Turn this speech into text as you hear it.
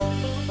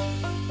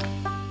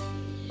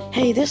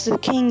Hey, this is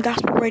King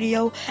Gospel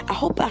Radio. I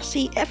hope I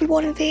see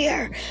everyone in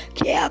there.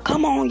 Yeah,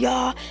 come on,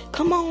 y'all.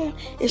 Come on.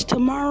 It's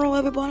tomorrow,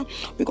 everybody.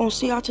 We're going to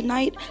see y'all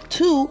tonight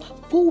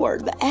for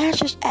the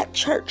Ashes at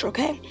Church,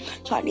 okay?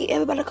 So I need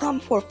everybody to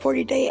come for a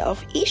 40 day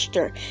of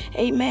Easter.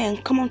 Amen.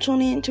 Come on,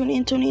 tune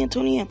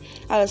in.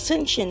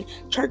 Ascension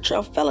Church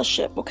of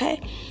Fellowship,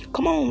 okay?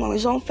 Come on,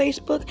 it's on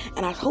Facebook,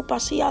 and I hope I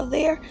see y'all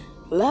there.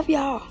 Love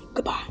y'all.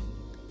 Goodbye.